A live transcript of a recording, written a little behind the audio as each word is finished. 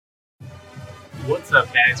What's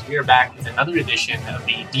up, guys? We are back with another edition of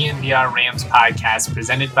the DNVR Rams podcast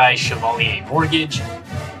presented by Chevalier Mortgage.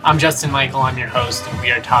 I'm Justin Michael, I'm your host, and we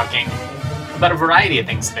are talking about a variety of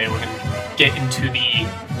things today. We're going to get into the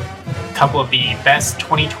couple of the best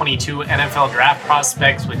 2022 NFL draft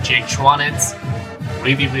prospects with Jake Schwanitz.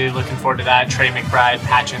 Really looking forward to that. Trey McBride,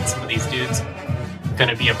 Patchen, some of these dudes. Going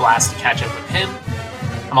to be a blast to catch up with him.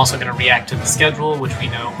 I'm also going to react to the schedule, which we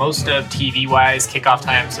know most of TV-wise. Kickoff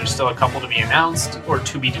times, there's still a couple to be announced, or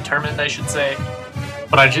to be determined, I should say.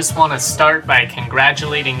 But I just want to start by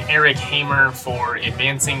congratulating Eric Hamer for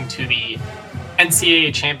advancing to the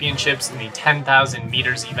NCAA championships in the 10,000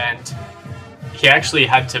 meters event. He actually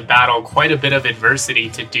had to battle quite a bit of adversity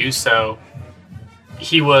to do so.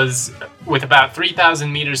 He was, with about 3,000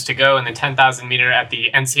 meters to go in the 10,000 meter at the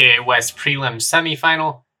NCAA West prelim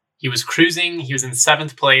semifinal. He was cruising, he was in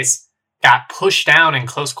 7th place, got pushed down in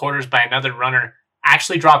close quarters by another runner,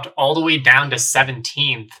 actually dropped all the way down to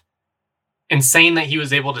 17th. Insane that he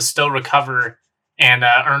was able to still recover and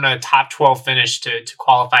earn a top 12 finish to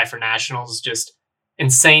qualify for nationals. Just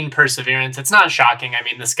insane perseverance. It's not shocking. I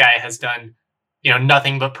mean, this guy has done,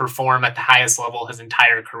 nothing but perform at the highest level his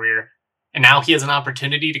entire career. And now he has an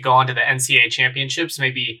opportunity to go on to the NCAA championships,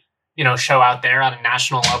 maybe, show out there on a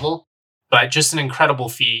national level. But just an incredible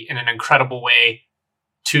feat and an incredible way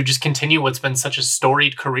to just continue what's been such a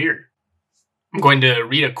storied career. I'm going to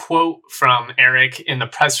read a quote from Eric in the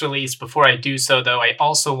press release. Before I do so, though, I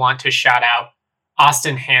also want to shout out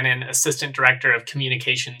Austin Hannon, Assistant Director of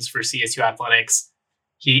Communications for CSU Athletics.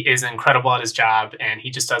 He is incredible at his job, and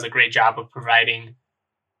he just does a great job of providing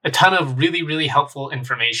a ton of really helpful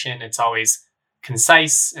information. It's always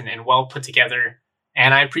concise and well put together,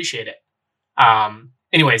 and I appreciate it.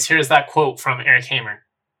 Anyways, here's that quote from Eric Hamer.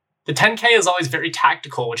 The 10K is always very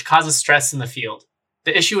tactical, which causes stress in the field.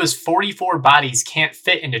 The issue is 44 bodies can't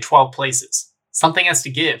fit into 12 places. Something has to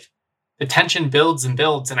give. The tension builds and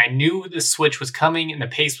builds, and I knew the switch was coming and the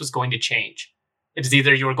pace was going to change. It is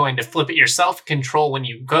either you're going to flip it yourself, control when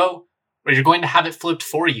you go, or you're going to have it flipped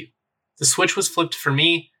for you. The switch was flipped for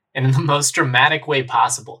me, and in the most dramatic way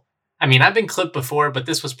possible. I mean, I've been clipped before, but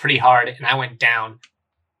this was pretty hard, and I went down.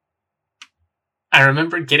 I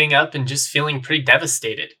remember getting up and just feeling pretty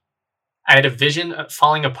devastated. I had a vision of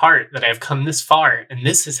falling apart that I have come this far, and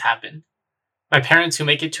this has happened. My parents, who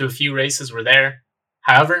make it to a few races, were there.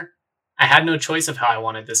 However, I had no choice of how I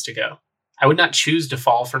wanted this to go. I would not choose to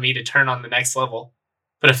fall for me to turn on the next level.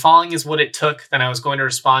 But if falling is what it took, then I was going to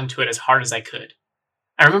respond to it as hard as I could.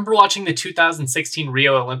 I remember watching the 2016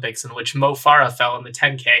 Rio Olympics in which Mo Farah fell in the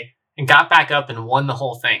 10K and got back up and won the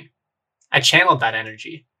whole thing. I channeled that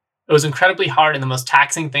energy. It was incredibly hard and the most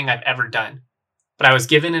taxing thing I've ever done, but I was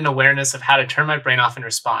given an awareness of how to turn my brain off and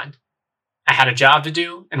respond. I had a job to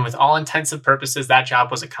do, and with all intents and purposes, that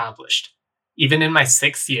job was accomplished. Even in my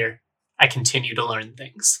 6th year, I continue to learn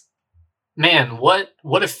things. Man, what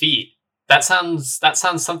a feat. That sounds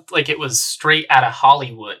something like it was straight out of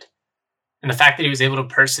Hollywood. And the fact that he was able to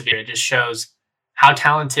persevere, it just shows how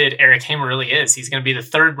talented Eric Hamer really is. He's going to be the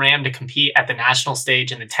 3rd Ram to compete at the national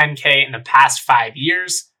stage in the 10K in the past 5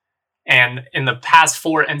 years. And in the past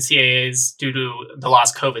 4 NCAAs due to the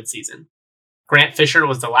lost COVID season. Grant Fisher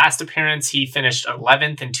was the last appearance. He finished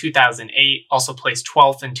 11th in 2008, also placed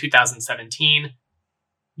 12th in 2017.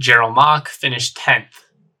 Gerald Mock finished 10th.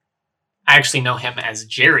 I actually know him as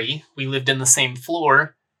Jerry. We lived in the same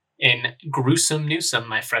floor in Gruesome Newsome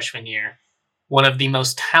my freshman year. One of the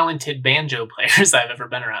most talented banjo players I've ever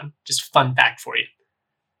been around. Just fun fact for you.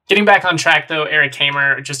 Getting back on track though, Eric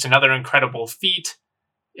Hamer, just another incredible feat.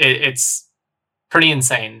 It's pretty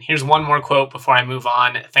insane. Here's one more quote before I move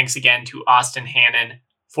on. Thanks again to Austin Hannon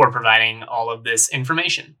for providing all of this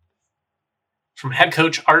information. From head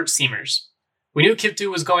coach Art Seamers. We knew Kiptoo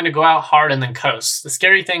was going to go out hard and then coast. The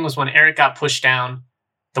scary thing was when Eric got pushed down.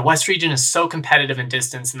 The West region is so competitive in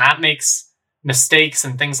distance, and that makes mistakes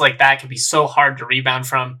and things like that can be so hard to rebound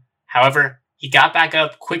from. However, he got back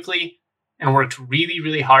up quickly and worked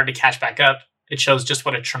really hard to catch back up. It shows just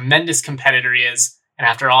what a tremendous competitor he is. And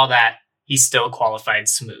after all that, he still qualified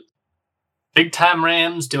smooth. Big time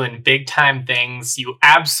Rams doing big time things. You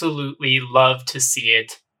absolutely love to see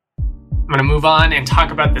it. I'm going to move on and talk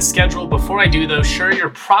about the schedule. Before I do though, sure, you're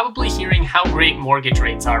probably hearing how great mortgage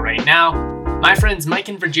rates are right now. My friends Mike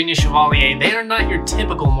and Virginia Chevalier, they are not your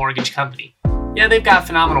typical mortgage company. Yeah, they've got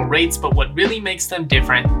phenomenal rates, but what really makes them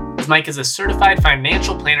different is Mike is a certified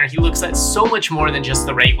financial planner. He looks at so much more than just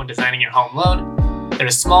the rate when designing your home loan. They're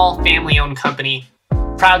a small family-owned company.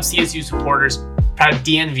 Proud CSU supporters, proud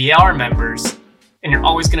DNVR members, and you're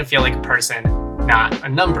always going to feel like a person, not a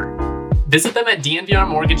number. Visit them at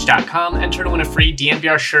dnvrmortgage.com, enter to win a free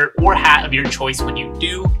DNVR shirt or hat of your choice when you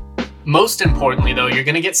do. Most importantly, though, you're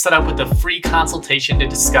going to get set up with a free consultation to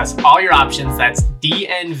discuss all your options. That's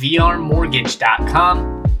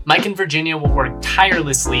dnvrmortgage.com. Mike and Virginia will work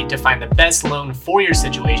tirelessly to find the best loan for your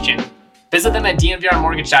situation. Visit them at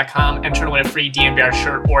dnvrmortgage.com, enter to win a free DNVR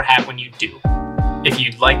shirt or hat when you do. If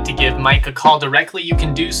you'd like to give Mike a call directly, you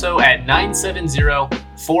can do so at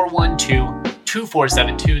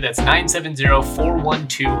 970-412-2472. That's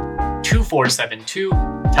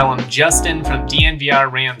 970-412-2472. Tell them Justin from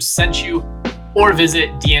DNVR Rams sent you, or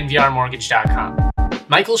visit dnvrmortgage.com.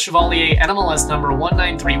 Michael Chevalier, NMLS number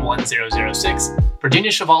 1931006.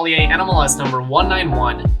 Virginia Chevalier, NMLS number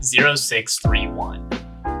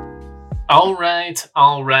 1910631. All right.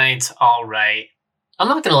 I'm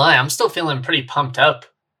not going to lie, I'm still feeling pretty pumped up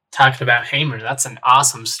talking about Hamer. That's an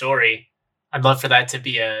awesome story. I'd love for that to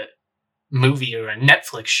be a movie or a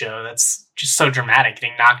Netflix show. That's just so dramatic,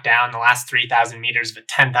 getting knocked down the last 3,000 meters of a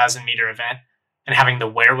 10,000 meter event and having the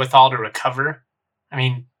wherewithal to recover. I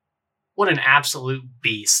mean, what an absolute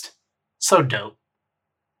beast. So dope.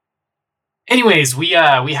 Anyways, we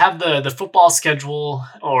have the football schedule,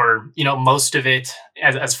 or most of it,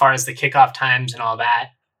 as far as the kickoff times and all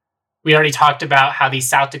that. We already talked about how the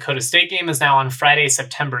South Dakota State game is now on Friday,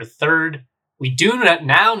 September 3rd. We do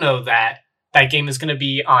now know that game is going to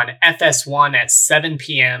be on FS1 at 7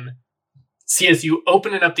 p.m. CSU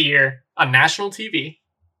opening up the year on national TV.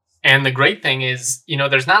 And the great thing is,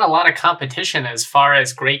 there's not a lot of competition as far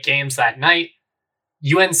as great games that night.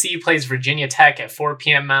 UNC plays Virginia Tech at 4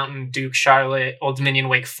 p.m. Mountain, Duke, Charlotte, Old Dominion,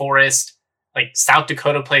 Wake Forest. Like South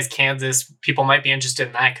Dakota plays Kansas. People might be interested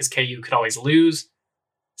in that because KU could always lose.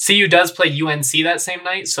 CU does play UNC that same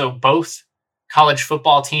night, so both college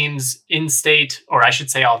football teams in state, or I should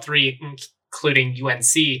say all three, including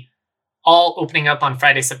UNC, all opening up on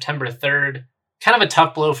Friday, September 3rd. Kind of a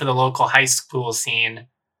tough blow for the local high school scene.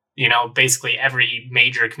 Basically every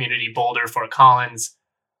major community, Boulder, Fort Collins,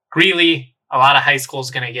 Greeley, a lot of high schools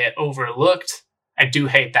going to get overlooked. I do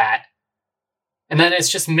hate that. And then it's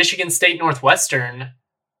just Michigan State Northwestern.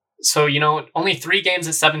 So, only 3 games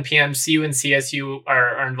at 7 p.m. CU and CSU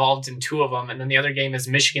are involved in 2 of them. And then the other game is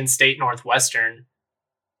Michigan State Northwestern.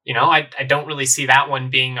 I don't really see that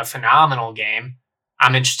one being a phenomenal game.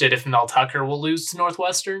 I'm interested if Mel Tucker will lose to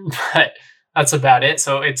Northwestern, but that's about it.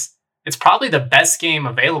 So it's probably the best game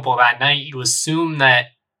available that night. You assume that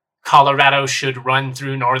Colorado should run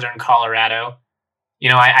through Northern Colorado.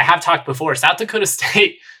 I have talked before, South Dakota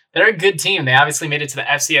State, they're a good team. They obviously made it to the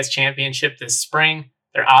FCS championship this spring.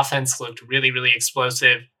 Their offense looked really, really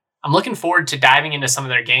explosive. I'm looking forward to diving into some of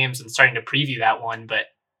their games and starting to preview that one, but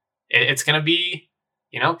it's going to be,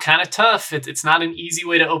 kind of tough. It's not an easy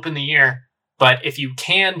way to open the year, but if you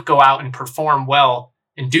can go out and perform well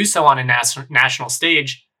and do so on a national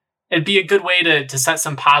stage, it'd be a good way to set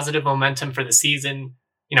some positive momentum for the season,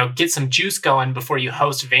 get some juice going before you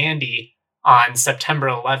host Vandy on September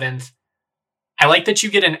 11th. I like that you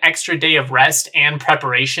get an extra day of rest and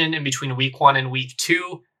preparation in between week 1 and week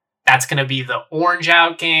 2. That's going to be the orange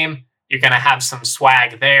out game. You're going to have some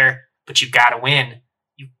swag there, but you got to win.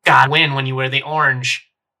 You got to win when you wear the orange.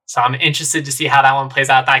 So I'm interested to see how that one plays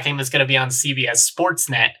out. That game is going to be on CBS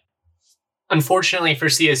Sportsnet. Unfortunately for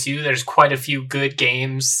CSU, there's quite a few good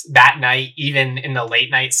games that night, even in the late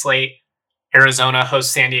night slate. Arizona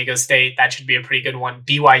hosts San Diego State. That should be a pretty good one.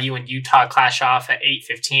 BYU and Utah clash off at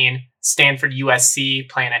 8:15. Stanford USC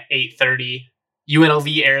playing at 8:30.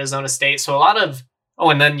 UNLV Arizona State. So a lot of,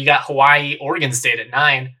 and then you got Hawaii Oregon State at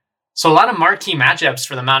 9. So a lot of marquee matchups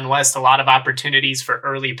for the Mountain West. A lot of opportunities for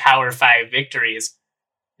early Power 5 victories.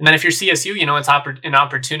 And then if you're CSU, it's an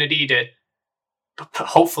opportunity to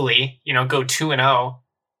hopefully, go 2-0.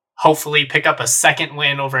 Hopefully pick up a second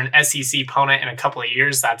win over an SEC opponent in a couple of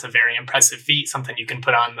years. That's a very impressive feat, something you can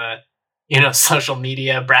put on the, social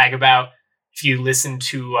media, brag about. If you listen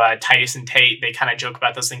to Titus and Tate, they kind of joke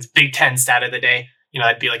about those things. Big Ten stat of the day,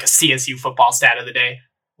 that'd be like a CSU football stat of the day.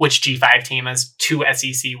 Which G5 team has 2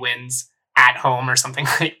 SEC wins at home or something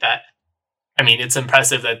like that? I mean, it's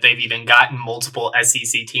impressive that they've even gotten multiple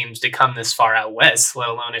SEC teams to come this far out west, let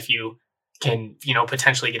alone if you can,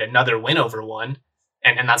 potentially get another win over one.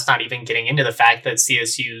 And that's not even getting into the fact that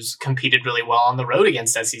CSU's competed really well on the road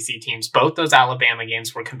against SEC teams. Both those Alabama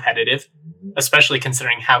games were competitive, especially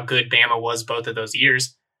considering how good Bama was both of those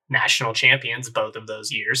years. National champions both of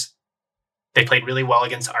those years. They played really well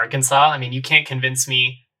against Arkansas. I mean, you can't convince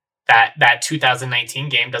me that 2019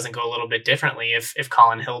 game doesn't go a little bit differently if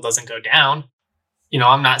Colin Hill doesn't go down.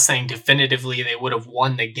 I'm not saying definitively they would have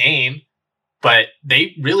won the game, but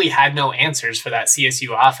they really had no answers for that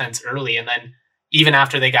CSU offense early. And then, even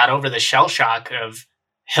after they got over the shell shock of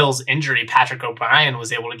Hill's injury, Patrick O'Brien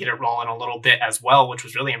was able to get it rolling a little bit as well, which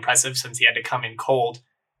was really impressive since he had to come in cold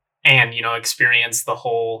and, experience the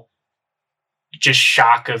whole just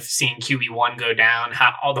shock of seeing QB1 go down,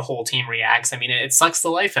 how all the whole team reacts. I mean, it sucks the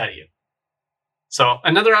life out of you. So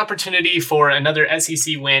another opportunity for another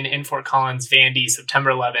SEC win in Fort Collins, Vandy,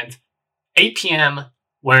 September 11th, 8 p.m.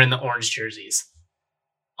 wearing the orange jerseys.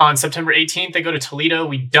 On September 18th, they go to Toledo.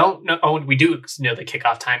 We don't know. Oh, we do know the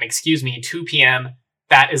kickoff time. 2 p.m.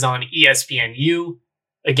 That is on ESPNU.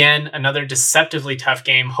 Again, another deceptively tough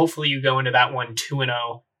game. Hopefully you go into that one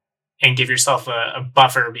 2-0 and give yourself a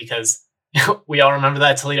buffer, because we all remember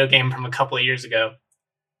that Toledo game from a couple of years ago.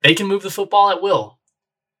 They can move the football at will.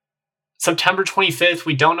 September 25th,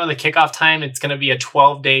 we don't know the kickoff time. It's going to be a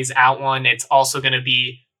 12 days out one. It's also going to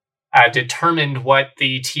be determined what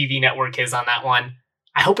the TV network is on that one.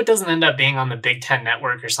 I hope it doesn't end up being on the Big Ten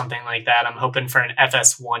network or something like that. I'm hoping for an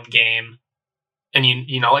FS1 game. And,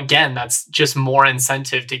 again, that's just more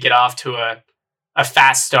incentive to get off to a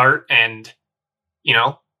fast start and,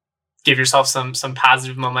 give yourself some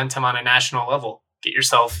positive momentum on a national level. Get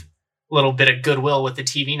yourself a little bit of goodwill with the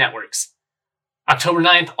TV networks. October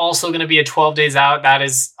 9th, also going to be a 12 days out. That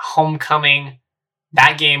is homecoming.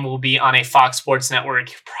 That game will be on a Fox Sports Network,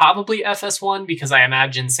 probably FS1, because I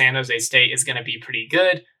imagine San Jose State is going to be pretty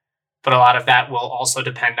good. But a lot of that will also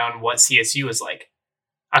depend on what CSU is like.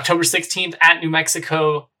 October 16th at New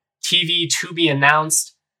Mexico, TV to be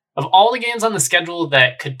announced. Of all the games on the schedule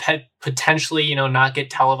that could potentially, not get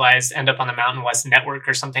televised, end up on the Mountain West Network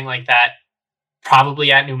or something like that,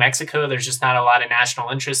 probably at New Mexico. There's just not a lot of national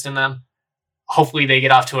interest in them. Hopefully they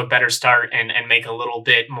get off to a better start and make a little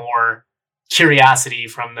bit more curiosity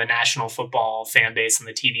from the national football fan base and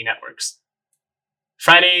the TV networks.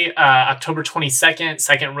 Friday, October 22nd,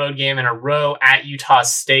 second road game in a row at Utah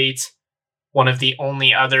State. One of the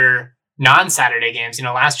only other non-Saturday games.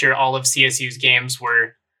 Last year, all of CSU's games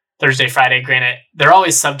were Thursday, Friday. Granted, they're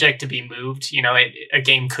always subject to be moved. A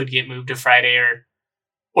game could get moved to Friday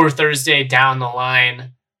or Thursday down the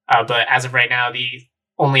line. But as of right now, the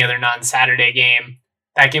only other non-Saturday game,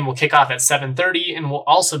 that game will kick off at 7:30 and will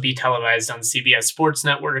also be televised on CBS Sports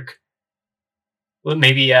Network.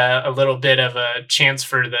 Maybe a little bit of a chance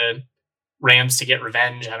for the Rams to get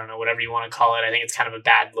revenge. I don't know, whatever you want to call it. I think it's kind of a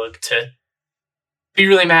bad look to be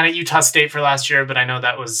really mad at Utah State for last year, but I know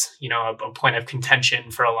that was, a point of contention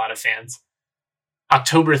for a lot of fans.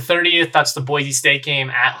 October 30th, that's the Boise State game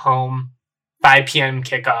at home, 5 p.m.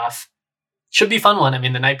 kickoff. Should be a fun one. I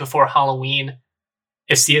mean, the night before Halloween,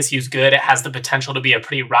 if CSU's good, it has the potential to be a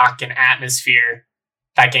pretty rockin' atmosphere.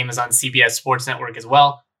 That game is on CBS Sports Network as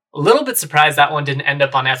well. A little bit surprised that one didn't end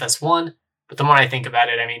up on FS1, but the more I think about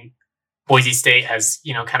it, I mean, Boise State has,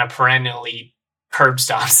 kind of perennially curb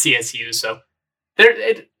stomped CSU, so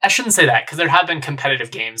I shouldn't say that, because there have been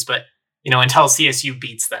competitive games, but, until CSU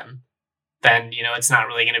beats them, then, it's not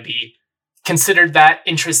really going to be considered that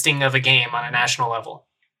interesting of a game on a national level.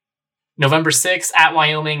 November 6th at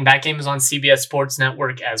Wyoming, that game is on CBS Sports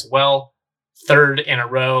Network as well. Third in a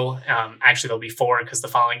row. Actually, there'll be 4, because the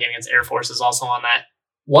following game against Air Force is also on that.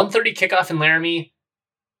 1:30 kickoff in Laramie.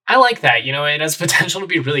 I like that. It has potential to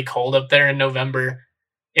be really cold up there in November.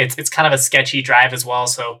 It's kind of a sketchy drive as well,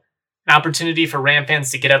 so an opportunity for Ram fans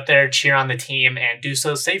to get up there, cheer on the team, and do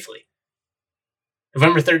so safely.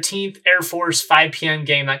 November 13th, Air Force, 5 p.m.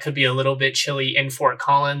 game. That could be a little bit chilly in Fort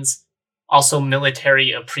Collins. Also,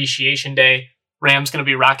 Military Appreciation Day. Rams going to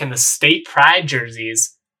be rocking the state pride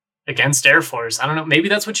jerseys against Air Force. I don't know. Maybe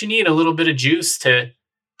that's what you need, a little bit of juice to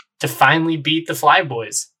finally beat the Fly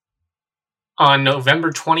Boys. On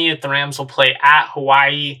November 20th, the Rams will play at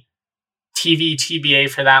Hawaii. TV TBA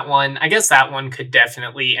for that one. I guess that one could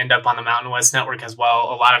definitely end up on the Mountain West Network as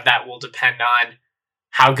well. A lot of that will depend on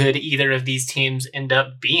how good either of these teams end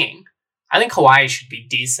up being. I think Hawaii should be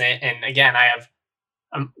decent. And again,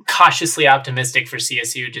 I'm cautiously optimistic for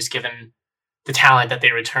CSU, just given the talent that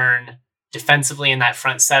they return defensively in that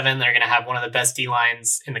front seven. They're going to have one of the best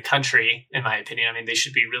D-lines in the country, in my opinion. I mean, they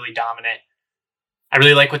should be really dominant. I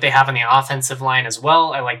really like what they have on the offensive line as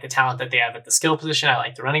well. I like the talent that they have at the skill position. I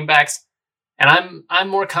like the running backs. And I'm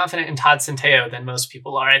more confident in Todd Centeio than most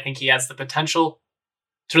people are. I think he has the potential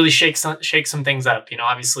to really shake some things up.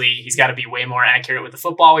 Obviously, he's got to be way more accurate with the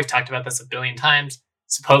football. We've talked about this a billion times.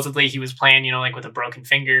 Supposedly, he was playing, like with a broken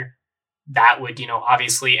finger. That would,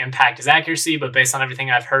 obviously impact his accuracy. But based on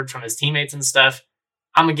everything I've heard from his teammates and stuff,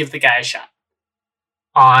 I'm going to give the guy a shot.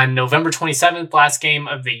 On November 27th, last game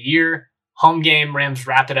of the year, home game, Rams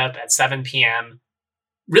wrap it up at 7 p.m.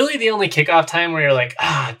 Really the only kickoff time where you're like,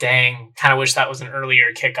 dang, kind of wish that was an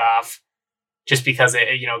earlier kickoff. just because it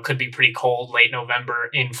could be pretty cold late November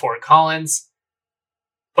in Fort Collins.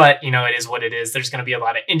 But, it is what it is. There's going to be a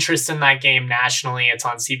lot of interest in that game nationally. It's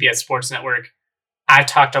on CBS Sports Network. I've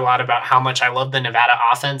talked a lot about how much I love the Nevada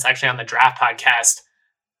offense. Actually, on the draft podcast,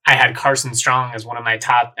 I had Carson Strong as one of my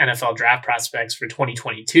top NFL draft prospects for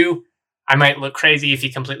 2022. I might look crazy if he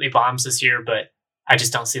completely bombs this year, but I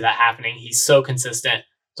just don't see that happening. He's so consistent.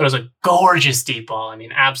 Throws a gorgeous deep ball. I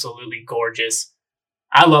mean, absolutely gorgeous.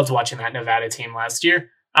 I loved watching that Nevada team last year.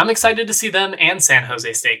 I'm excited to see them and San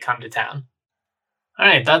Jose State come to town. All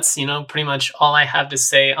right, that's, pretty much all I have to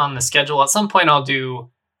say on the schedule. At some point, I'll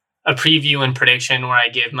do a preview and prediction where I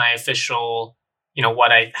give my official,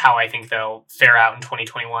 how I think they'll fare out in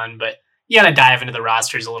 2021. But you got to dive into the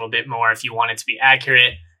rosters a little bit more if you want it to be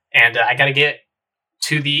accurate. And I got to get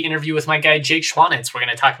to the interview with my guy, Jake Schwanitz. We're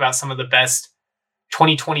going to talk about some of the best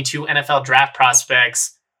 2022 NFL draft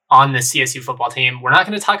prospects on the CSU football team. We're not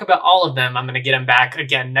going to talk about all of them. I'm going to get him back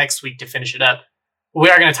again next week to finish it up. We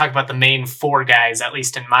are going to talk about the main 4 guys, at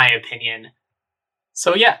least in my opinion.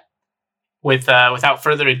 So yeah, without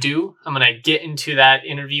further ado, I'm going to get into that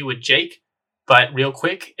interview with Jake. But real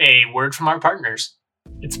quick, a word from our partners.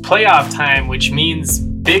 It's playoff time, which means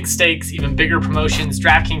big stakes, even bigger promotions.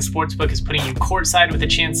 DraftKings Sportsbook is putting you courtside with a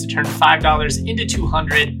chance to turn $5 into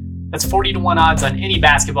 $200. That's 40-1 odds on any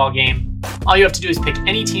basketball game. All you have to do is pick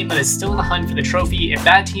any team that is still in the hunt for the trophy. If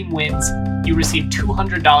that team wins, you receive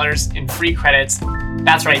 $200 in free credits.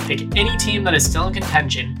 That's right, pick any team that is still in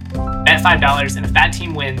contention, bet $5, and if that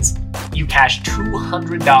team wins, you cash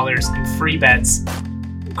 $200 in free bets.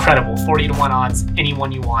 Incredible, 40-1 odds,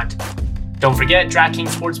 anyone you want. Don't forget,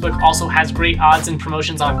 DraftKings Sportsbook also has great odds and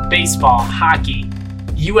promotions on baseball, hockey,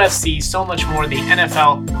 UFC, so much more. The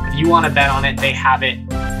NFL, if you want to bet on it, they have it.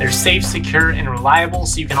 They're safe, secure, and reliable,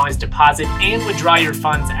 so you can always deposit and withdraw your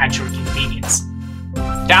funds at your convenience.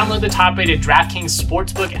 Download the top-rated DraftKings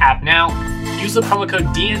Sportsbook app now. Use the promo code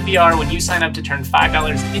DNVR when you sign up to turn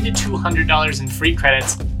 $5 into $200 in free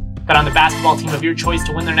credits. Bet on the basketball team of your choice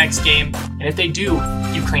to win their next game, and if they do,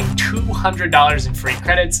 you claim $200 in free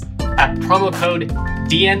credits at promo code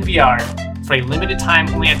DNVR for a limited time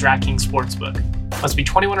only at DraftKings Sportsbook. Must be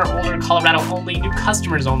 21 or older, Colorado only, new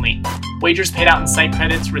customers only. Wagers paid out in site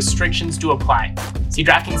credits, restrictions do apply. See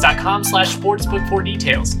DraftKings.com/sportsbook for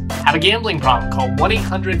details. Have a gambling problem? Call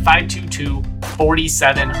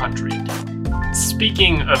 1-800-522-4700.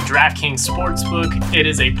 Speaking of DraftKings Sportsbook, it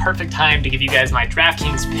is a perfect time to give you guys my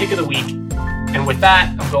DraftKings pick of the week. And with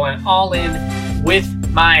that, I'm going all in with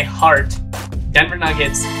my heart. Denver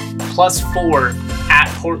Nuggets +4 at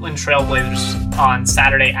Portland Trailblazers on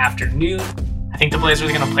Saturday afternoon. I think the Blazers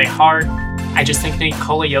are going to play hard. I just think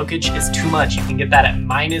Nikola Jokic is too much. You can get that at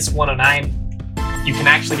 -109. You can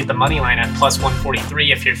actually get the money line at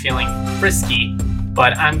 +143 if you're feeling frisky.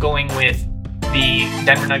 But I'm going with the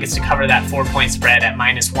Denver Nuggets to cover that 4-point spread at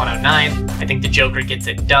 -109. I think the Joker gets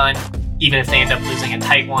it done, even if they end up losing a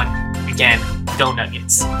tight one. Again, go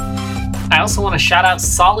Nuggets. I also want to shout out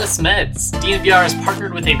Solace Meds. DNVR has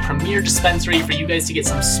partnered with a premier dispensary for you guys to get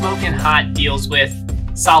some smoking hot deals with.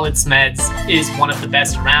 Solace Meds is one of the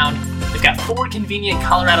best around. They've got 4 convenient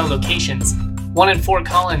Colorado locations, 1 in Fort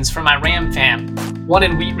Collins for my Ram fam, 1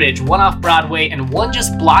 in Wheat Ridge, 1 off Broadway, and 1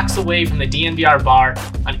 just blocks away from the DNVR bar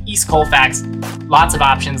on East Colfax. Lots of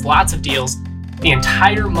options, lots of deals. The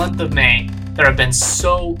entire month of May, there have been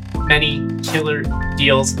so many killer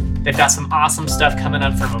deals. They've got some awesome stuff coming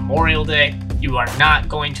up for Memorial Day. You are not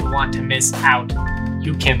going to want to miss out.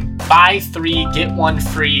 You can buy 3, get 1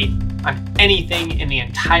 free on anything in the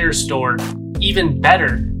entire store. Even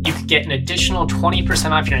better, you could get an additional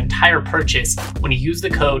 20% off your entire purchase when you use the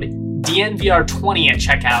code DNVR20 at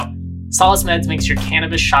checkout. Solace Meds makes your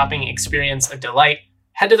cannabis shopping experience a delight.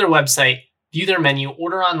 Head to their website, view their menu,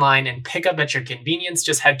 order online, and pick up at your convenience.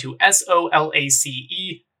 Just head to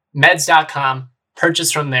SOLACE meds.com,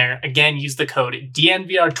 purchase from there. Again, use the code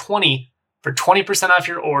DNVR20 for 20% off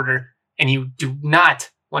your order, and you do not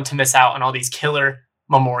want to miss out on all these killer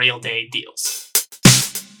Memorial Day deals.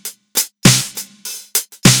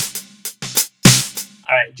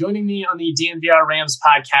 All right, joining me on the DNVR Rams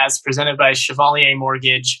podcast presented by Chevalier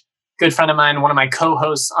Mortgage, good friend of mine, one of my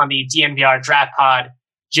co-hosts on the DNVR Draft Pod,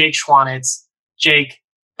 Jake Schwanitz. Jake,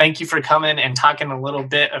 thank you for coming and talking a little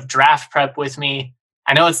bit of draft prep with me.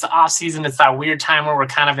 I know it's the off season. It's that weird time where we're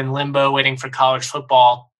kind of in limbo waiting for college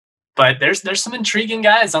football, but there's some intriguing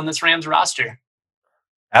guys on this Rams roster.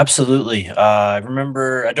 Absolutely. I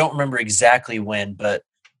don't remember exactly when, but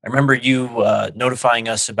I remember you notifying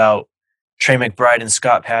us about Trey McBride and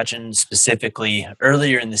Scott Patchen specifically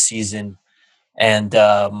earlier in the season. And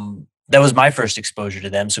that was my first exposure to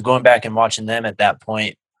them. So going back and watching them at that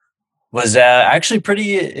point, was actually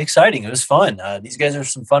pretty exciting. It was fun. These guys are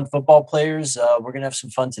some fun football players. We're gonna have some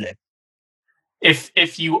fun today.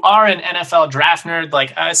 If you are an NFL draft nerd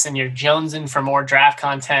like us and you're jonesing for more draft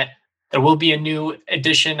content, there will be a new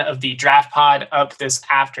edition of the Draft Pod up this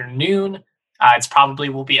afternoon. It's probably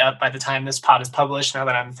will be up by the time this pod is published, now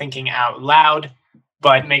that I'm thinking out loud.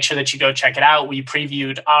 But make sure that you go check it out. We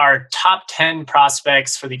previewed our top 10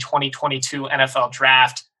 prospects for the 2022 NFL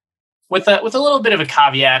Draft with a little bit of a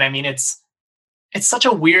caveat. I mean, it's such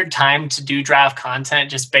a weird time to do draft content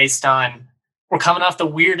just based on we're coming off the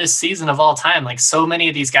weirdest season of all time. Like so many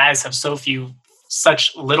of these guys have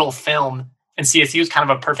such little film, and CSU is kind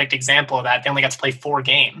of a perfect example of that. They only got to play 4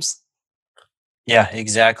 games. Yeah,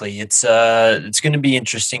 exactly. It's going to be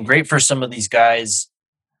interesting. Great for some of these guys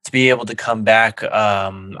to be able to come back.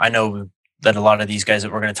 I know that a lot of these guys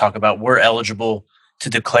that we're going to talk about were eligible to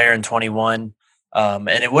declare in 21, and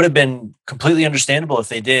it would have been completely understandable if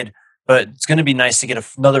they did. But it's going to be nice to get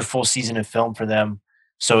another full season of film for them.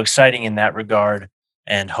 So exciting in that regard,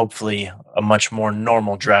 and hopefully a much more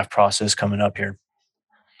normal draft process coming up here.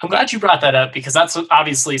 I'm glad you brought that up because that's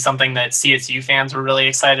obviously something that CSU fans were really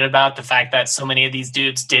excited about. The fact that so many of these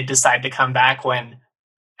dudes did decide to come back when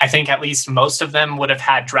I think at least most of them would have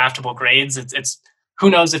had draftable grades. It's who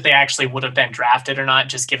knows if they actually would have been drafted or not,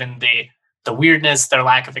 just given the weirdness, their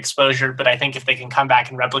lack of exposure. But I think if they can come back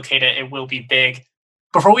and replicate it, it will be big.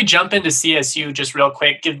 Before we jump into CSU, just real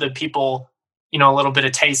quick, give the people, a little bit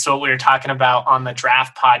of taste of what we were talking about on the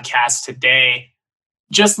draft podcast today.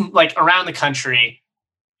 Just like around the country,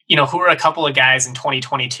 who are a couple of guys in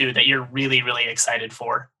 2022 that you're really, really excited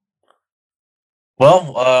for?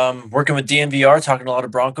 Well, working with DNVR, talking to a lot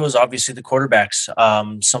of Broncos, obviously the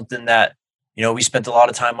quarterbacks, something that, we spent a lot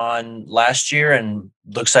of time on last year and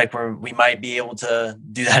looks like we might be able to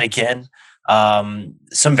do that again.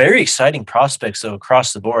 Some very exciting prospects though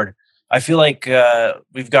across the board. I feel like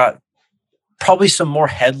we've got probably some more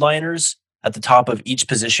headliners at the top of each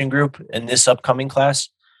position group in this upcoming class.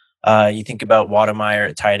 You think about Wademeyer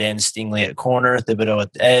at tight end, Stingley at corner, Thibodeau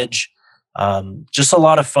at the edge. Just a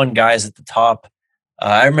lot of fun guys at the top.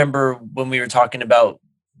 I remember when we were talking about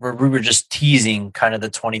where we were just teasing kind of the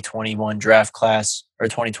 2021 draft class or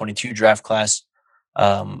 2022 draft class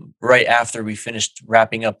right after we finished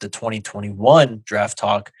wrapping up the 2021 draft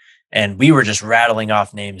talk. And we were just rattling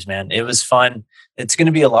off names, man. It was fun. It's going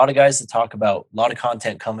to be a lot of guys to talk about, a lot of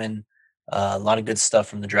content coming, a lot of good stuff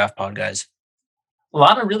from the Draft Pod guys. A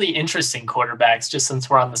lot of really interesting quarterbacks, just since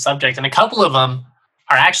we're on the subject. And a couple of them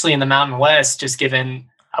are actually in the Mountain West, just given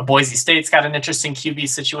Boise State's got an interesting QB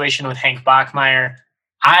situation with Hank Bachmeier.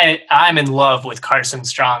 I'm in love with Carson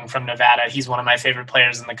Strong from Nevada. He's one of my favorite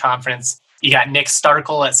players in the conference. You got Nick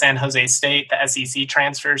Starkel at San Jose State, the SEC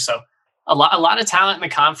transfer. So a lot of talent in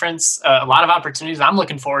the conference, a lot of opportunities. I'm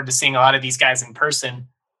looking forward to seeing a lot of these guys in person.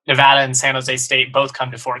 Nevada and San Jose State both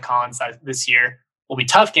come to Fort Collins this year. Will be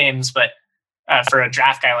tough games, but for a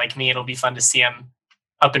draft guy like me, it'll be fun to see him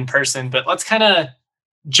up in person. But let's kind of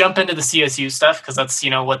jump into the CSU stuff because that's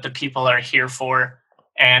what the people are here for.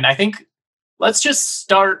 And I think let's just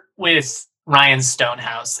start with Ryan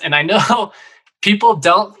Stonehouse. And I know people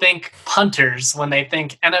don't think punters when they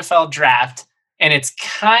think NFL draft. And it's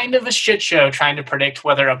kind of a shit show trying to predict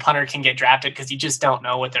whether a punter can get drafted because you just don't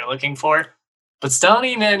know what they're looking for. But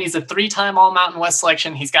Stoney, man, he's a 3-time All-Mountain West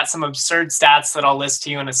selection. He's got some absurd stats that I'll list to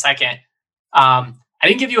you in a second. I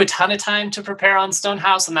didn't give you a ton of time to prepare on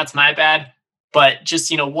Stonehouse, and that's my bad. But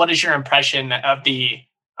just, what is your impression of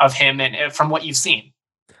him and from what you've seen?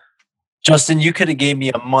 Justin, you could have gave me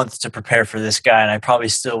a month to prepare for this guy, and I probably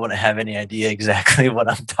still wouldn't have any idea exactly what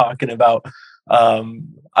I'm talking about.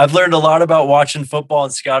 I've learned a lot about watching football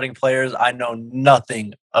and scouting players. I know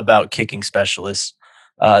nothing about kicking specialists.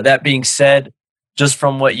 That being said, just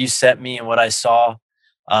from what you sent me and what I saw,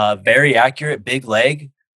 very accurate, big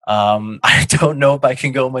leg. I don't know if I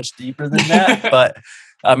can go much deeper than that, but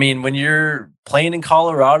I mean, when you're playing in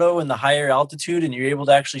Colorado in the higher altitude and you're able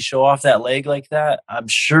to actually show off that leg like that, I'm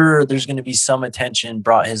sure there's going to be some attention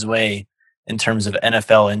brought his way in terms of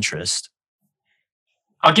NFL interest.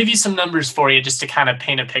 I'll give you some numbers for you just to kind of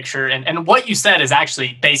paint a picture. And what you said is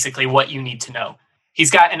actually basically what you need to know.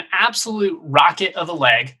 He's got an absolute rocket of a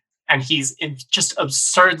leg, and he's just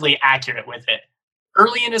absurdly accurate with it.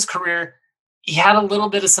 Early in his career, he had a little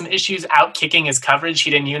bit of some issues out kicking his coverage.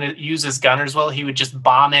 He didn't use his gunners well. He would just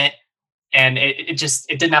bomb it, and it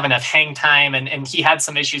didn't have enough hang time, and he had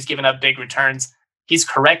some issues giving up big returns. He's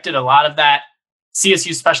corrected a lot of that.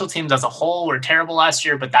 CSU special teams as a whole were terrible last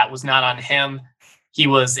year, but that was not on him. He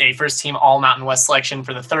was a first-team All-Mountain West selection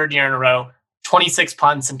for the 3rd year in a row. 26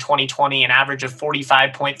 punts in 2020, an average of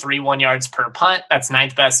 45.31 yards per punt. That's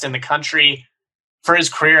ninth best in the country. For his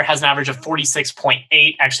career, has an average of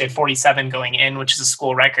 46.8, actually at 47 going in, which is a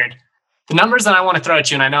school record. The numbers that I want to throw at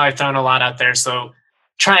you, and I know I've thrown a lot out there, so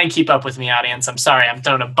try and keep up with me, audience. I'm sorry, I'm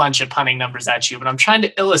throwing a bunch of punting numbers at you, but I'm trying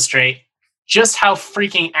to illustrate just how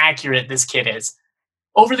freaking accurate this kid is.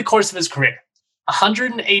 Over the course of his career,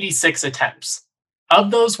 186 attempts.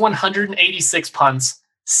 Of those 186 punts,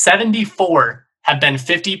 74 have been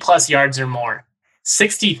 50 plus yards or more.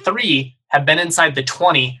 63 have been inside the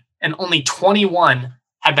 20, and only 21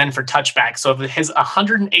 have been for touchbacks. So of his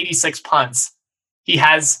 186 punts, he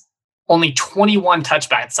has only 21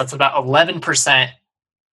 touchbacks. That's about 11%.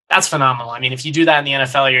 That's phenomenal. I mean, if you do that in the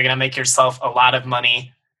NFL, you're going to make yourself a lot of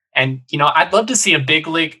money. And, you know, I'd love to see a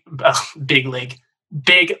big-legged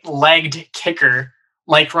kicker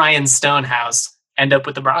like Ryan Stonehouse end up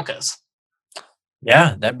with the Broncos.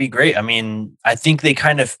 Yeah, that'd be great. I mean, I think they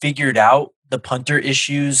kind of figured out the punter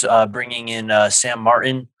issues, bringing in Sam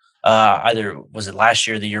Martin. Either was it last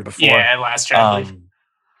year or the year before? Yeah, last year, I believe.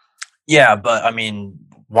 Yeah, but I mean,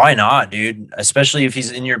 why not, dude? Especially if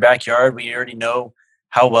he's in your backyard. We already know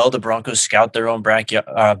how well the Broncos scout their own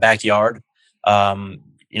backyard.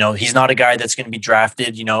 You know, he's not a guy that's going to be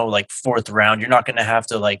drafted, you know, like fourth round. You're not going to have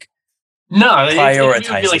to prioritize it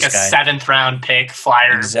would be like a guy. 7th round pick,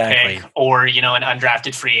 flyer Exactly. pick, or, you know, an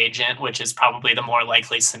undrafted free agent, which is probably the more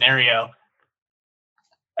likely scenario.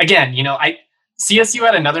 Again, you know, CSU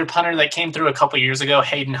had another punter that came through a couple years ago,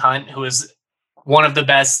 Hayden Hunt, who was one of the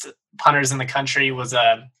best punters in the country, was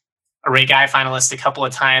a Ray Guy finalist a couple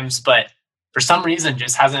of times, but for some reason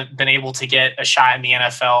just hasn't been able to get a shot in the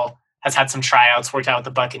NFL, has had some tryouts, worked out with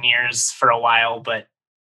the Buccaneers for a while, but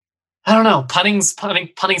I don't know. Punting's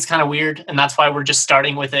kind of weird, and that's why we're just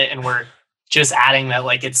starting with it, and we're just adding that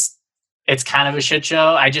like it's kind of a shit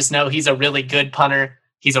show. I just know he's a really good punter.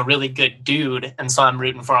 He's a really good dude, and so I'm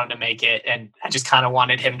rooting for him to make it, and I just kind of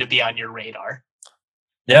wanted him to be on your radar.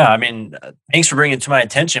 Yeah, I mean, thanks for bringing it to my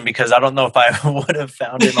attention because I don't know if I would have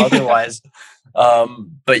found him otherwise.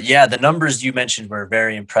 But yeah, the numbers you mentioned were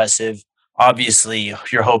very impressive. Obviously,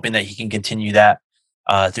 you're hoping that he can continue that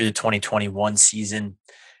through the 2021 season.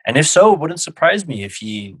 And if so, it wouldn't surprise me if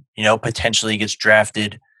he, you know, potentially gets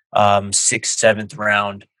drafted 6th, 7th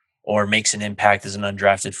round or makes an impact as an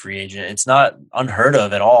undrafted free agent. It's not unheard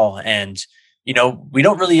of at all. And, you know, we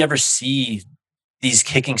don't really ever see these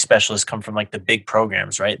kicking specialists come from like the big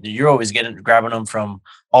programs, right? You're always grabbing them from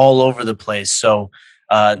all over the place. So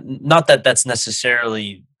not that that's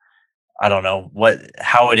necessarily, I don't know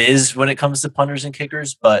how it is when it comes to punters and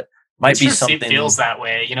kickers, but might be something. It feels that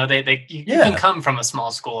way. You know, you can come from a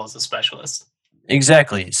small school as a specialist.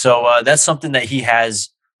 Exactly. So that's something that he has,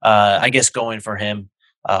 I guess, going for him.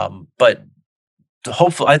 But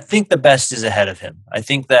hopefully, I think the best is ahead of him. I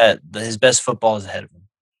think that his best football is ahead of him.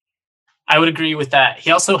 I would agree with that. He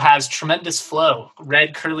also has tremendous flow,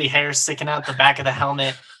 red curly hair sticking out the back of the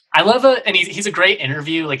helmet. I love it, and he's a great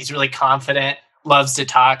interview. Like, he's really confident, loves to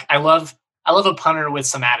talk. I love a punter with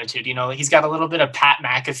some attitude. You know, he's got a little bit of Pat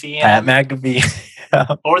McAfee.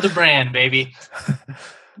 Yeah. Or the brand, baby.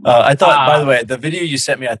 I thought, by the way, the video you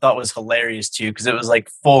sent me, I thought was hilarious too, because it was like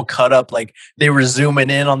full cut up. Like they were zooming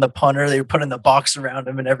in on the punter. They were putting the box around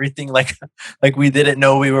him and everything. Like we didn't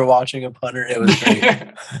know we were watching a punter. It was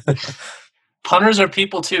great. Punters are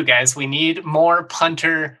people too, guys. We need more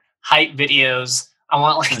punter hype videos. I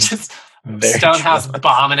want like just Stonehouse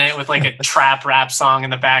bombing it with like a trap rap song in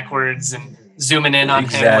the backwards and zooming in on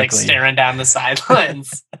him, like staring down the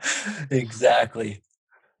sidelines. Exactly.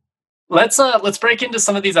 Let's break into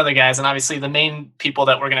some of these other guys, and obviously the main people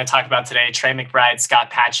that we're going to talk about today: Trey McBride,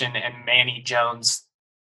 Scott Patchan, and Manny Jones.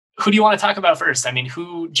 Who do you want to talk about first? I mean,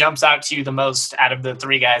 who jumps out to you the most out of the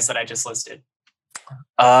three guys that I just listed?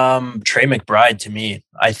 Trey McBride, to me,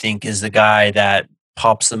 I think is the guy that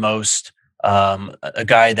pops the most. A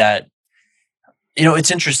guy that, you know,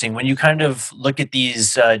 it's interesting when you kind of look at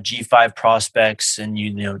these G5 prospects, and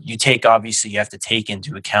you take, obviously you have to take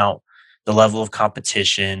into account the level of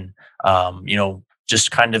competition, you know,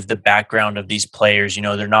 just kind of the background of these players. You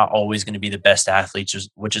know, they're not always going to be the best athletes,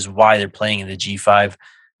 which is why they're playing in the G5,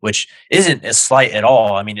 which isn't a slight at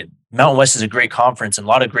all. I mean, Mountain West is a great conference, and a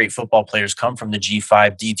lot of great football players come from the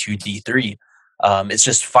G5, D2, D3. It's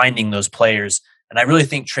just finding those players. And I really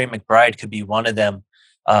think Trey McBride could be one of them.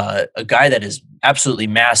 A guy that is absolutely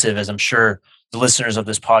massive, as I'm sure the listeners of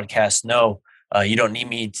this podcast know. You don't need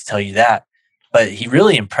me to tell you that. But he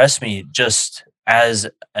really impressed me just as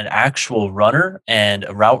an actual runner and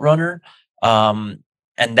a route runner. And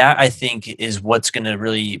that, I think, is what's going to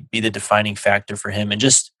really be the defining factor for him. And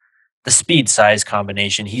just the speed size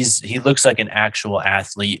combination. He looks like an actual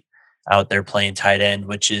athlete out there playing tight end,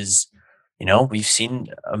 which is, we've seen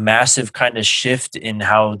a massive kind of shift in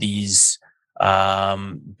how these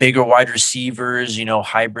bigger wide receivers,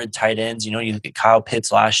 hybrid tight ends. You look at Kyle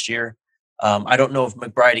Pitts last year. I don't know if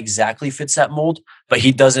McBride exactly fits that mold, but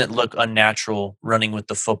he doesn't look unnatural running with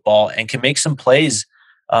the football and can make some plays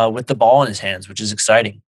with the ball in his hands, which is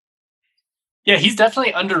exciting. Yeah, he's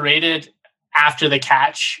definitely underrated after the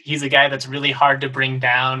catch. He's a guy that's really hard to bring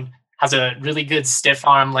down, has a really good stiff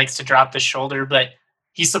arm, likes to drop the shoulder, but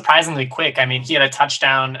he's surprisingly quick. I mean, he had a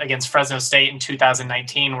touchdown against Fresno State in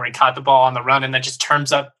 2019 where he caught the ball on the run and then just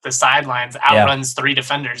turns up the sidelines, outruns 3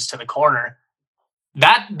 defenders to the corner.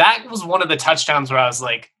 That was one of the touchdowns where I was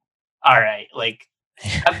like, all right, like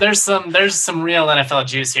there's some real NFL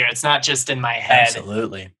juice here. It's not just in my head.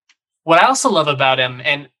 Absolutely. What I also love about him,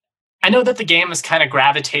 and I know that the game has kind of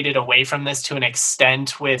gravitated away from this to an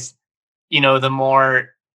extent with, the more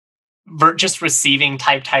just receiving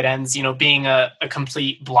type tight ends, being a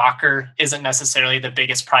complete blocker isn't necessarily the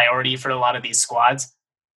biggest priority for a lot of these squads.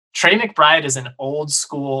 Trey McBride is an old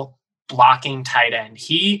school blocking tight end.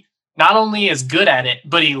 He not only is good at it,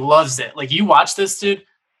 but he loves it. Like, you watch this dude,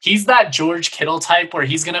 he's that George Kittle type where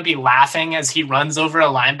he's going to be laughing as he runs over a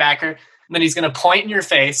linebacker, and then he's going to point in your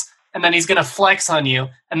face, and then he's going to flex on you,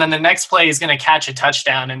 and then the next play he's going to catch a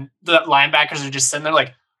touchdown, and the linebackers are just sitting there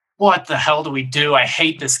like, what the hell do we do? I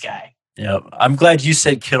hate this guy. Yeah, I'm glad you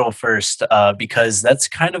said Kittle first, because that's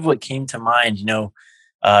kind of what came to mind.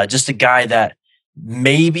 Just a guy that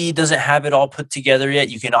maybe doesn't have it all put together yet.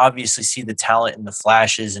 You can obviously see the talent and the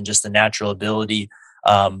flashes and just the natural ability,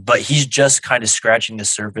 but he's just kind of scratching the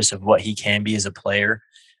surface of what he can be as a player.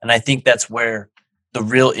 And I think that's where the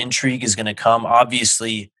real intrigue is going to come.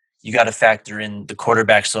 Obviously, you got to factor in the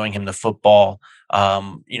quarterback throwing him the football.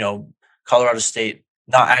 Colorado State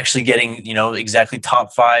not actually getting, exactly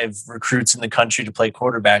top 5 recruits in the country to play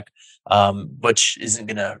quarterback, which isn't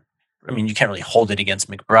going to, you can't really hold it against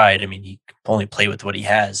McBride. He can only play with what he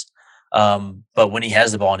has. But when he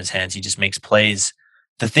has the ball in his hands, he just makes plays.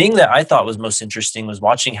 The thing that I thought was most interesting was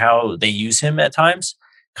watching how they use him at times,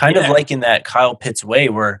 kind of like in that Kyle Pitts way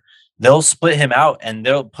where they'll split him out and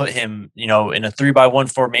they'll put him, in a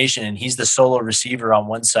 3-by-1 formation, and he's the solo receiver on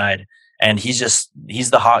one side. And he's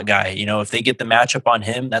the hot guy. If they get the matchup on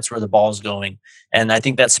him, that's where the ball's going. And I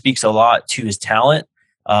think that speaks a lot to his talent,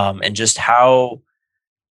 and just who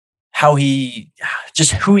he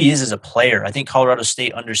is as a player. I think Colorado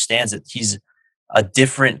State understands that he's a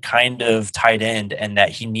different kind of tight end and that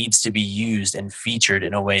he needs to be used and featured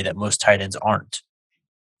in a way that most tight ends aren't.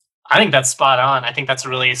 I think that's spot on. I think that's a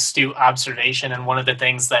really astute observation. And one of the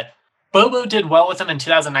things that Bobo did well with him in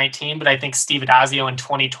 2019, but I think Steve Addazio in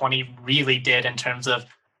 2020 really did in terms of,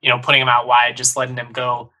 putting him out wide, just letting him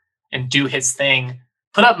go and do his thing.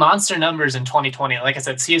 Put up monster numbers in 2020. Like I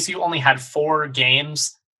said, CSU only had 4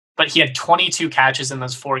 games, but he had 22 catches in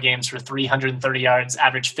those 4 games for 330 yards,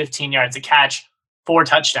 averaged 15 yards a catch, 4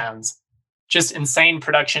 touchdowns. Just insane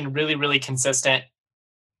production, really, really consistent.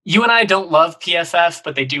 You and I don't love PFF,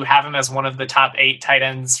 but they do have him as one of the top 8 tight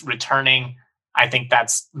ends returning. I think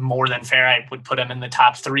that's more than fair. I would put him in the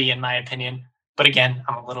top 3 in my opinion. But again,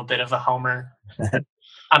 I'm a little bit of a homer.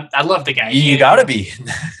 I love the guy. You gotta be.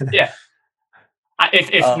 Yeah.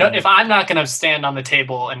 If I'm not going to stand on the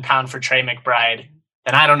table and pound for Trey McBride,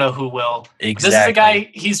 then I don't know who will. Exactly. This is a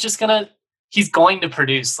guy, he's going to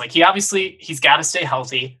produce. Like, he's got to stay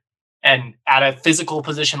healthy, and at a physical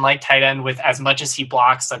position like tight end, with as much as he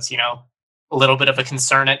blocks, that's, a little bit of a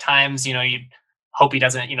concern at times. You hope he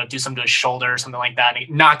doesn't, do something to his shoulder or something like that. And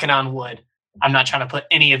knocking on wood. I'm not trying to put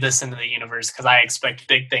any of this into the universe because I expect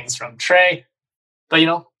big things from Trey. But,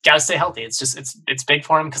 got to stay healthy. It's just, it's big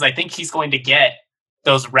for him because I think he's going to get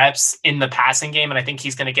those reps in the passing game. And I think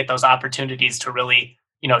he's going to get those opportunities to really,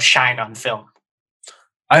 shine on film.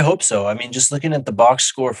 I hope so. Just looking at the box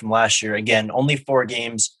score from last year, again, only 4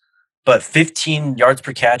 games, but 15 yards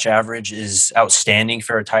per catch average is outstanding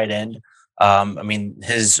for a tight end.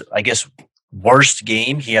 His, worst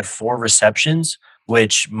game, he had 4 receptions,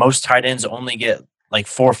 which most tight ends only get like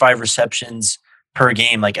 4 or 5 receptions per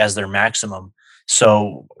game, like as their maximum.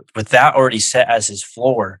 So with that already set as his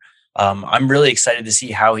floor, I'm really excited to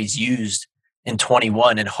see how he's used in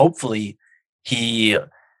 21. And hopefully he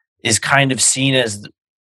is kind of seen as,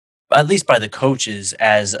 at least by the coaches,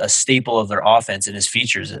 as a staple of their offense and is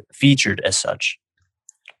featured as such.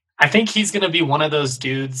 I think he's going to be one of those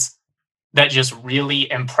dudes that just really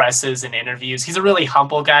impresses in interviews. He's a really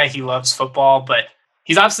humble guy. He loves football, but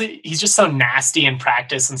he's just so nasty in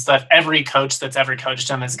practice and stuff. Every coach that's ever coached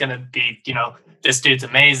him is going to be, this dude's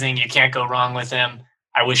amazing. You can't go wrong with him.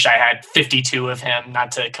 I wish I had 52 of him,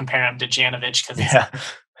 not to compare him to Janovich because he's Yeah.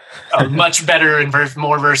 a much better and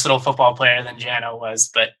more versatile football player than Jano was.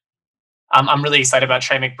 But I'm really excited about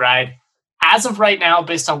Trey McBride. As of right now,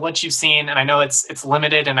 based on what you've seen, and I know it's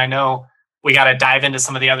limited, and I know we got to dive into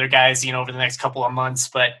some of the other guys, over the next couple of months.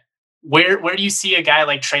 But where do you see a guy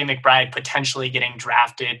like Trey McBride potentially getting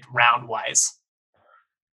drafted round wise?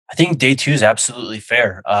 I think day two is absolutely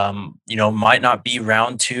fair. Might not be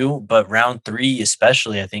round two, but round three,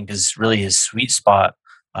 especially, I think is really his sweet spot.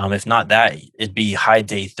 If not that, it'd be high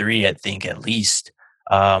day three, I think, at least.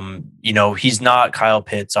 He's not Kyle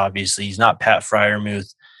Pitts, obviously. He's not Pat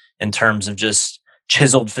Fryermuth in terms of just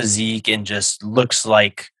chiseled physique and just looks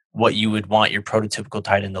like what you would want your prototypical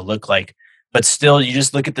tight end to look like. But still, you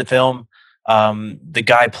just look at the film. The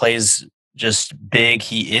guy plays just big.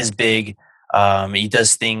 He is big. He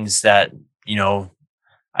does things that,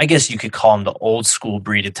 I guess you could call him the old school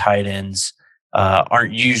breed of tight ends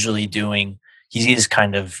aren't usually doing. He is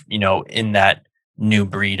kind of, in that new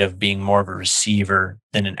breed of being more of a receiver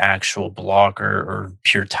than an actual blocker or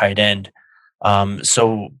pure tight end.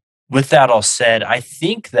 So with that all said, I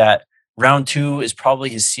think that round two is probably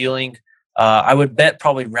his ceiling. I would bet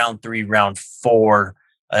probably round three, round four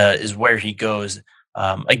is where he goes.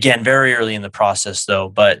 Again, very early in the process though,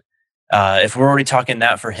 but if we're already talking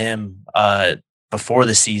that for him before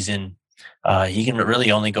the season, he can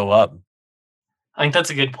really only go up. I think that's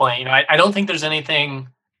a good point. I don't think there's anything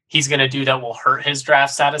he's going to do that will hurt his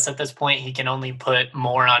draft status at this point. He can only put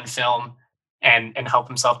more on film and help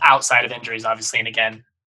himself outside of injuries, obviously. And again,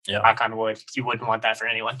 knock on wood, you wouldn't want that for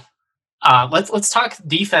anyone. Let's talk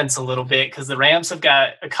defense a little bit because the Rams have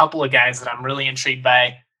got a couple of guys that I'm really intrigued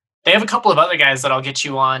by. They have a couple of other guys that I'll get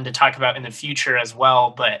you on to talk about in the future as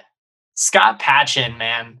well, but Scott Patchan,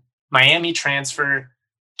 man, Miami transfer,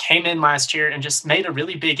 came in last year and just made a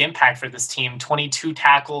really big impact for this team. 22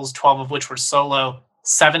 tackles, 12 of which were solo,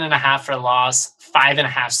 7.5 for loss,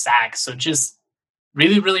 5.5 sacks. So just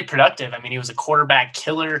really, really productive. I mean, he was a quarterback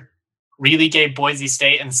killer, really gave Boise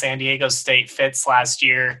State and San Diego State fits last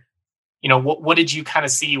year. What did you kind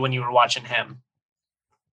of see when you were watching him?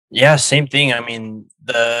 Yeah, same thing. I mean,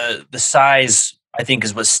 the size, I think,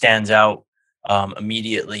 is what stands out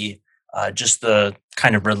immediately. Just the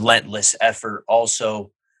kind of relentless effort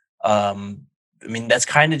also. That's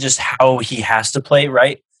kind of just how he has to play,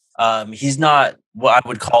 right? He's not what I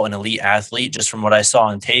would call an elite athlete, just from what I saw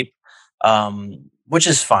on tape, which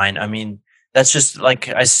is fine. I mean, that's just like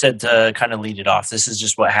I said to kind of lead it off. This is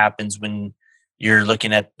just what happens when you're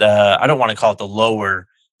looking at I don't want to call it the lower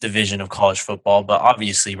division of college football, but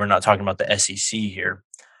obviously we're not talking about the SEC here.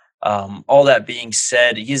 All that being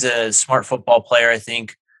said, he's a smart football player, I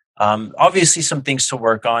think. Obviously, some things to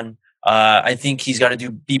work on. I think he's got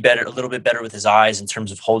to be better, a little bit better with his eyes in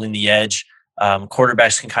terms of holding the edge.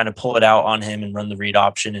 Quarterbacks can kind of pull it out on him and run the read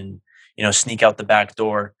option and sneak out the back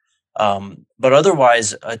door. But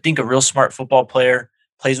otherwise, I think a real smart football player,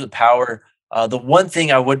 plays with power. The one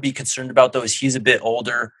thing I would be concerned about though is he's a bit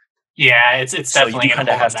older. Yeah, it's definitely so you kind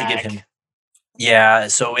of have to get him. Yeah,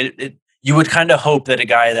 so it you would kind of hope that a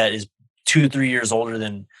guy that is 2-3 years older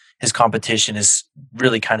than his competition is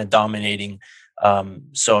really kind of dominating.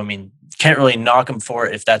 So, I mean, can't really knock him for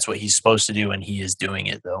it if that's what he's supposed to do, and he is doing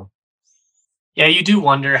it, though. Yeah, you do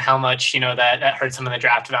wonder how much, that hurts him in the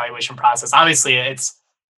draft evaluation process. Obviously,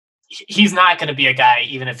 he's not going to be a guy,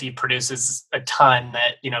 even if he produces a ton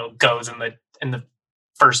that, goes in the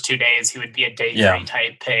first 2 days, he would be a day 3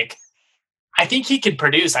 type pick. I think he could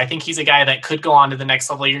produce. I think he's a guy that could go on to the next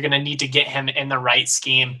level. You're going to need to get him in the right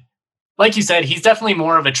scheme. Like you said, he's definitely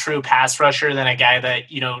more of a true pass rusher than a guy that,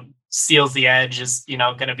 seals the edge, is,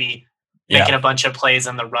 going to be making a bunch of plays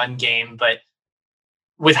in the run game. But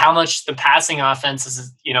with how much the passing offense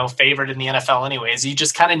is, favored in the NFL anyways, you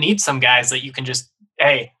just kind of need some guys that you can just,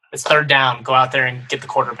 hey, it's third down, go out there and get the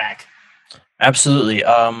quarterback. Absolutely.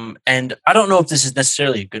 And I don't know if this is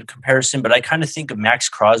necessarily a good comparison, but I kind of think of Max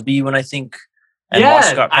Crosby when I think watch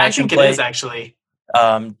Scott Patchan I think play. It is actually.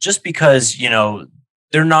 Just because,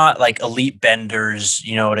 they're not like elite benders,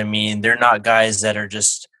 you know what I mean? They're not guys that are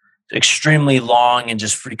just extremely long and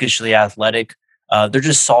just freakishly athletic. They're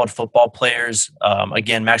just solid football players.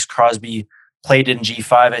 Again, Max Crosby played in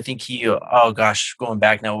G5. I think going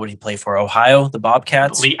back now, what did he play for? Ohio, the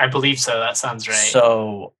Bobcats? I believe so. That sounds right.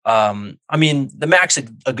 So, the Mac's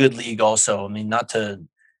a good league also. I mean, not to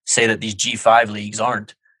say that these G5 leagues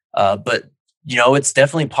aren't, but, it's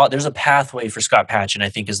definitely there's a pathway for Scott Patchan, I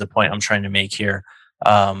think is the point I'm trying to make here.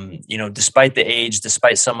 Despite the age,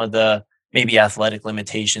 despite some of the maybe athletic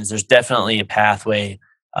limitations, there's definitely a pathway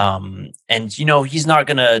And he's not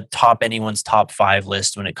going to top anyone's top 5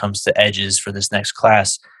 list when it comes to edges for this next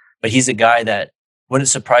class, but he's a guy that wouldn't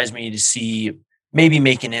surprise me to see maybe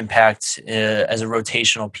make an impact as a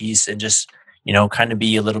rotational piece and just kind of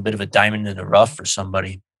be a little bit of a diamond in the rough for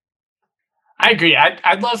somebody. I agree.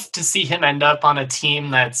 I'd love to see him end up on a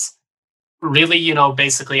team that's really,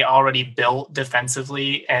 basically already built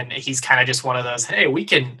defensively, and he's kind of just one of those. Hey, we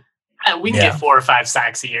can get Yeah. 4 or 5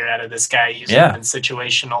 sacks a year out of this guy using him Yeah, in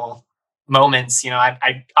situational moments.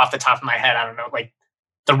 I off the top of my head, I don't know, like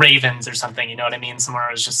the Ravens or something. You know what I mean? Somewhere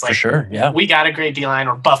it was just for like, sure. Yeah. we got a great D line,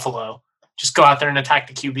 or Buffalo. Just go out there and attack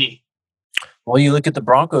the QB. Well, you look at the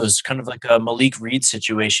Broncos, kind of like a Malik Reed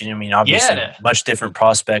situation. I mean, obviously, Yeah, much different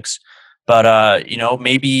prospects, but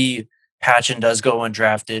maybe Patchen does go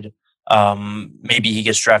undrafted. Maybe he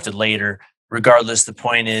gets drafted later. Regardless, the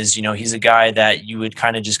point is, he's a guy that you would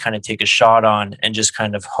kind of take a shot on and just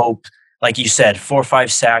kind of hope, like you said, 4 or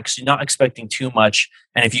 5 sacks. You're not expecting too much,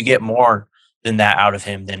 and if you get more than that out of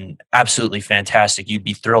him, then absolutely fantastic. You'd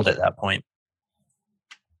be thrilled at that point.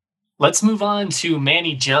 let's move on to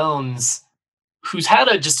Manny Jones, who's had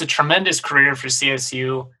just a tremendous career for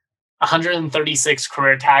CSU. 136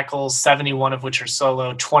 career tackles, 71 of which are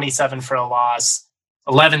solo, 27 for a loss,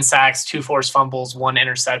 11 sacks, 2 forced fumbles, 1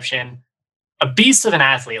 interception. A beast of an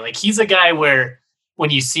athlete. Like, he's a guy where when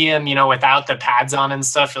you see him, without the pads on and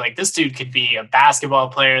stuff, you're like, this dude could be a basketball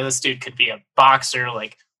player. This dude could be a boxer,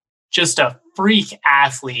 like just a freak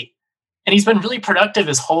athlete. And he's been really productive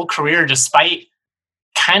his whole career, despite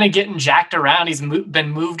kind of getting jacked around. He's been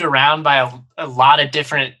moved around by a lot of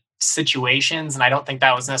different situations, and I don't think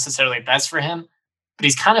that was necessarily best for him. But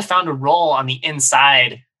he's kind of found a role on the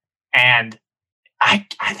inside, and I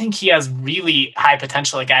think he has really high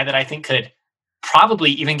potential. A guy that I think could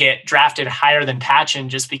probably even get drafted higher than Patchen,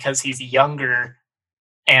 just because he's younger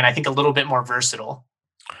and I think a little bit more versatile.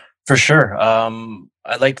 For sure.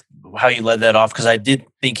 I like how you led that off because I did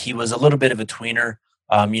think he was a little bit of a tweener.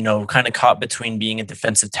 Kind of caught between being a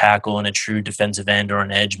defensive tackle and a true defensive end or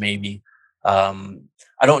an edge, maybe.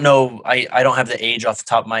 I don't know. I don't have the age off the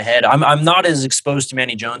top of my head. I'm not as exposed to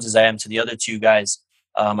Manny Jones as I am to the other two guys.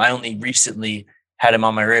 I only recently had him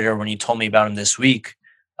on my radar when you told me about him this week.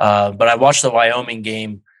 But I watched the Wyoming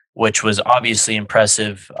game, which was obviously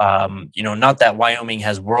impressive. Not that Wyoming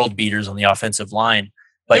has world beaters on the offensive line,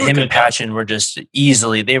 They but were him and good though. Patchen were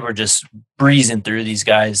they were just breezing through these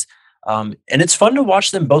guys. And it's fun to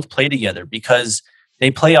watch them both play together because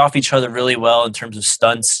they play off each other really well in terms of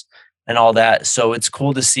stunts and all that. So it's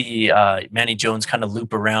cool to see Manny Jones kind of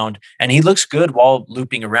loop around, and he looks good while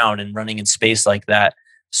looping around and running in space like that.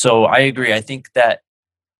 So I agree. I think that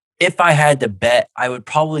if I had to bet, I would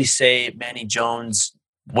probably say Manny Jones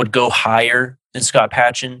would go higher than Scott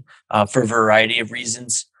Patchen for a variety of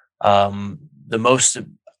reasons. The most,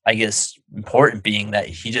 I guess, important being that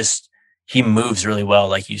he moves really well,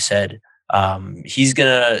 like you said. He's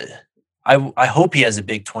gonna. I hope he has a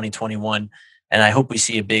big 2021, and I hope we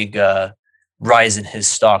see a big rise in his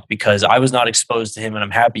stock because I was not exposed to him, and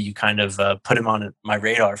I'm happy you kind of put him on my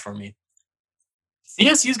radar for me.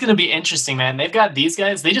 CSU is going to be interesting, man. They've got these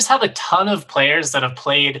guys. They just have a ton of players that have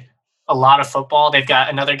played a lot of football. They've got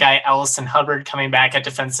another guy, Ellison Hubbard, coming back at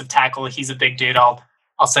defensive tackle. He's a big dude. I'll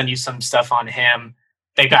send you some stuff on him.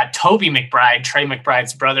 They've got Toby McBride, Trey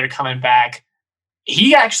McBride's brother, coming back.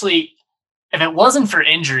 He actually, if it wasn't for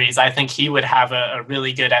injuries, I think he would have a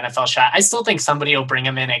really good NFL shot. I still think somebody will bring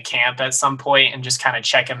him in at camp at some point and just kind of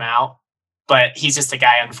check him out. But he's just a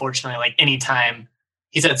guy, unfortunately, like anytime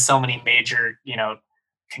he's had so many major,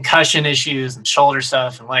 concussion issues and shoulder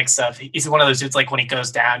stuff and leg stuff. He's one of those dudes, like when he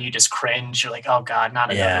goes down, you just cringe. You're like, oh God, not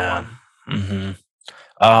another Yeah. one. hmm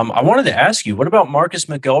I wanted to ask you, what about Marcus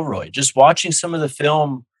McElroy? Just watching some of the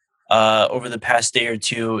film over the past day or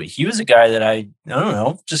two, he was a guy that I don't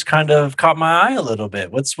know, just kind of caught my eye a little bit.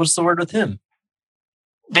 What's the word with him?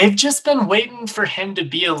 They've just been waiting for him to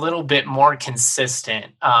be a little bit more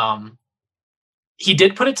consistent. He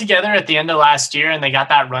did put it together at the end of last year and they got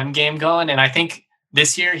that run game going. And I think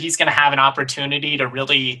this year he's going to have an opportunity to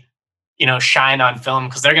really, shine on film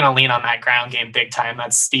because they're going to lean on that ground game big time.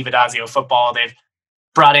 That's Steve Adazio football. They've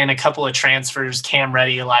brought in a couple of transfers, Cam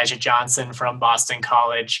Reddy, Elijah Johnson from Boston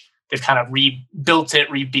College. They've kind of rebuilt it,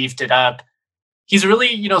 rebeefed it up. He's a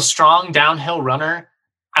really, strong downhill runner.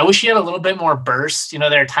 I wish he had a little bit more burst.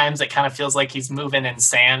 There are times it kind of feels like he's moving in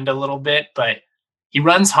sand a little bit, but he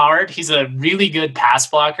runs hard. He's a really good pass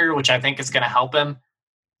blocker, which I think is going to help him.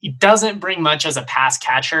 He doesn't bring much as a pass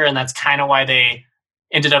catcher, and that's kind of why they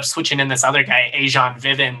ended up switching in this other guy, Ajon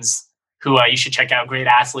Vivens, who you should check out, great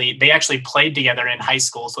athlete. They actually played together in high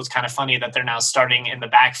school, so it's kind of funny that they're now starting in the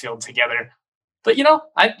backfield together. But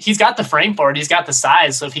he's got the frame for it. He's got the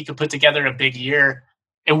size. So if he could put together a big year,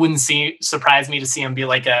 it wouldn't surprise me to see him be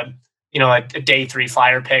like a day 3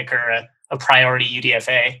 flyer pick or a priority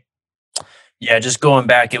UDFA. Yeah, just going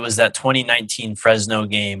back, it was that 2019 Fresno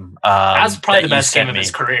game. That's probably the best game of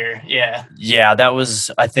his career. Yeah. Yeah, that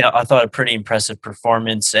was, I thought, a pretty impressive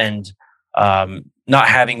performance. And not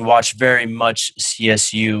having watched very much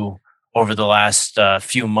CSU over the last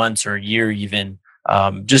few months or a year even,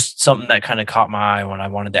 just something that kind of caught my eye when I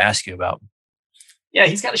wanted to ask you about. Yeah,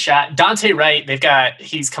 he's got a shot. Dante Wright,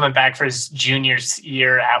 he's coming back for his junior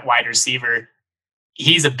year at wide receiver.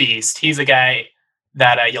 He's a beast. He's a guy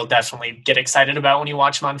that you'll definitely get excited about when you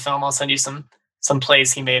watch him on film. I'll send you some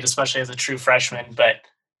plays he made, especially as a true freshman. But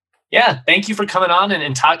yeah, thank you for coming on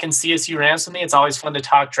and talking CSU Rams with me. It's always fun to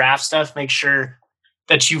talk draft stuff. Make sure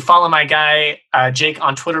that you follow my guy, Jake,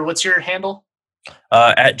 on Twitter. What's your handle?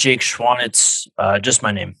 At Jake Schwanitz, just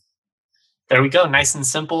my name. There we go. Nice and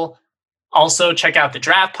simple. Also, check out the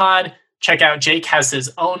Draft Pod. Check out Jake has his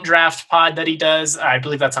own draft pod that he does. I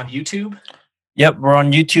believe that's on YouTube. Yep, we're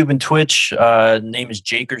on YouTube and Twitch. Name is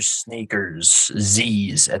Jakers Snakers,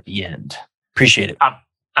 Z's at the end. Appreciate it.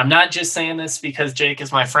 I'm not just saying this because Jake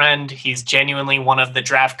is my friend. He's genuinely one of the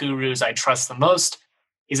draft gurus I trust the most.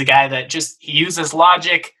 He's a guy that he uses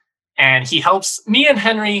logic, and he helps me and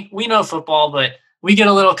Henry. We know football, but we get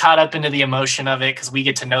a little caught up into the emotion of it because we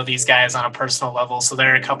get to know these guys on a personal level. So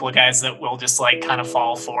there are a couple of guys that we'll just kind of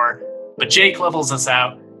fall for. But Jake levels us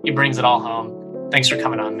out. He brings it all home. Thanks for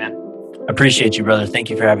coming on, man. Appreciate you, brother.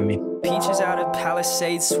 Thank you for having me. Peaches out of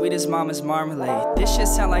Palisades, sweet as mama's marmalade. This shit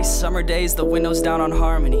sound like summer days, the windows down on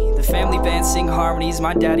Harmony. The family band sing harmonies,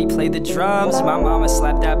 my daddy played the drums. My mama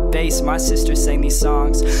slapped that bass, my sister sang these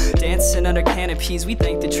songs. Dancing under canopies, we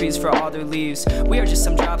thank the trees for all their leaves. We are just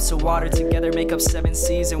some drops of water, together make up 7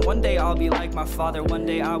 seas. And one day I'll be like my father, one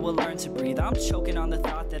day I will learn to breathe. I'm choking on the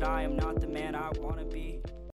thought that I am not the man I wanna be.